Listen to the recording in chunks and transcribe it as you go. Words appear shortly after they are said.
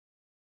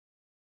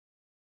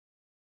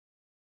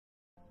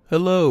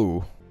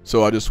Hello!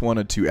 So I just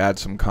wanted to add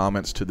some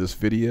comments to this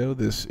video.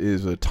 This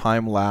is a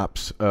time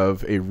lapse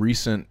of a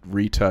recent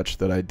retouch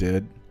that I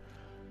did.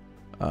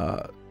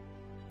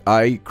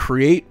 I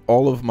create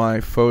all of my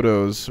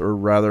photos, or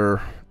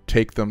rather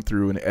take them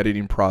through an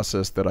editing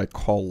process that I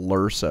call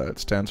LURSA. It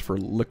stands for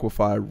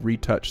Liquefy,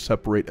 Retouch,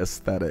 Separate,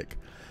 Aesthetic.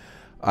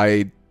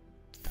 I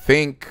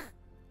think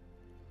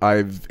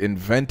I've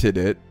invented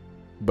it,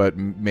 but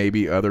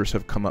maybe others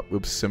have come up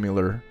with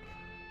similar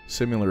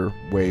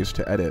ways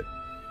to edit.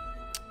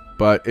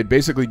 But it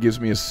basically gives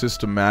me a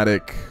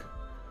systematic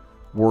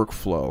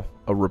workflow,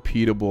 a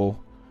repeatable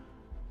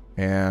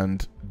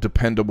and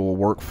dependable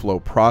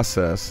workflow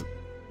process,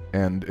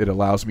 and it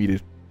allows me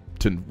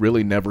to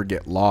really never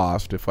get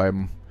lost. If I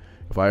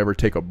ever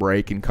take a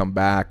break and come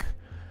back,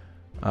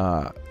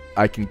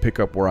 I can pick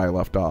up where I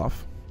left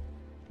off.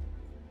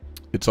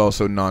 It's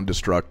also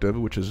non-destructive,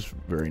 which is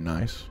very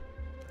nice.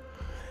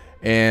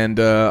 And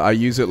I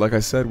use it, like I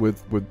said,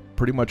 with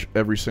pretty much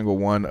every single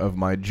one of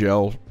my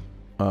gel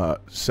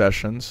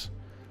sessions.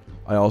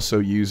 I also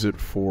use it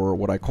for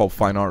what I call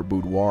fine art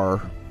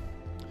boudoir.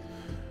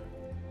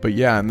 But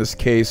yeah, in this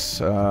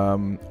case,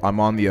 I'm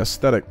on the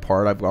aesthetic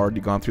part. I've already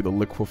gone through the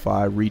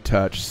liquefy,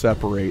 retouch,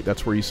 separate.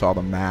 That's where you saw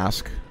the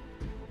mask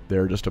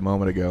there just a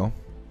moment ago.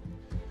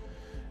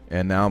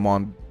 And now I'm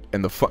on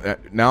the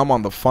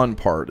fun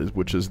part,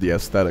 which is the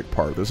aesthetic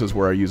part. This is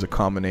where I use a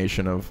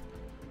combination of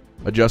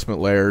adjustment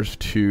layers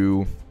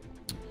to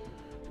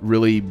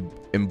really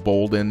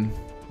embolden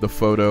the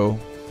photo,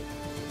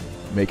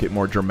 make it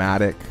more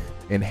dramatic,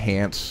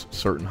 enhance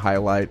certain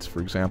highlights.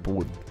 For example,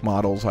 with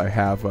models, I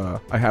have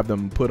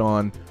them put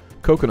on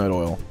coconut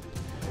oil,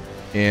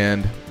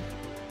 and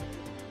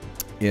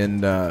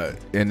in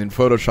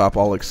Photoshop,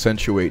 I'll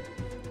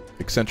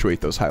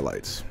accentuate those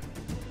highlights.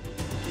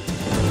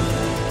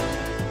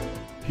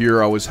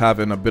 Here, I was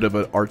having a bit of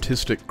an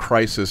artistic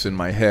crisis in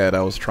my head.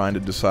 I was trying to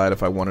decide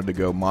if I wanted to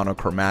go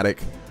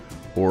monochromatic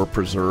or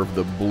preserve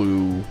the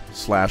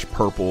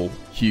blue/purple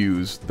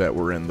hues that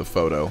were in the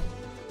photo.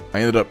 I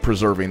ended up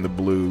preserving the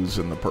blues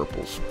and the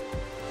purples.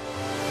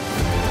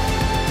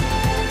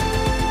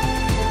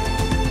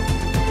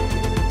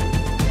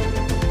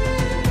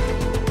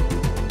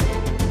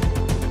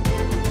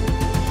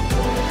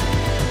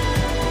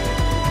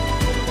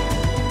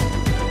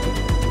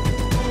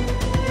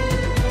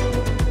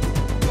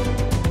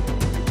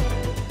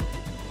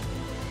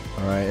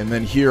 Alright, and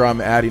then here I'm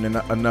adding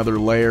another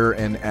layer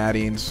and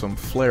adding some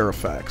flare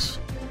effects.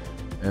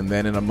 And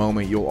then in a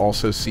moment you'll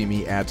also see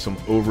me add some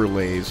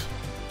overlays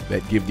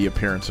that give the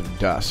appearance of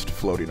dust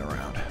floating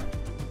around.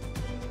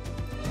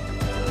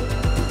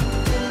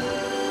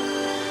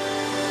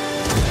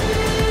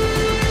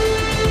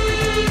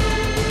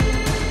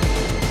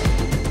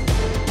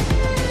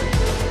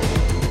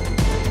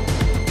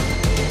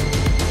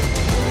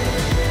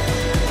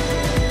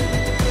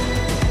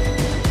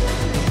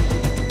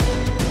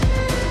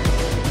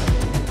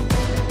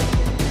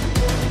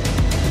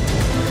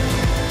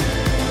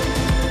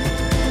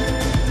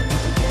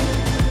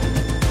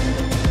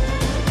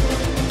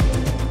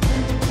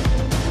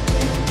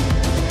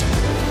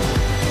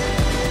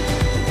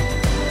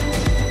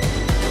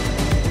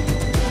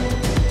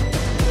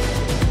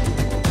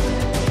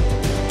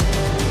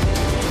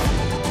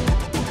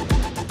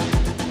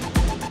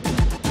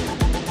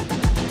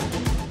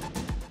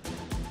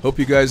 Hope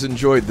you guys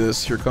enjoyed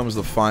this. Here comes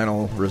the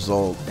final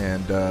result,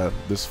 and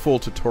this full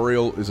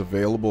tutorial is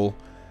available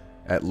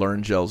at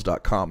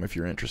learngels.com if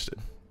you're interested.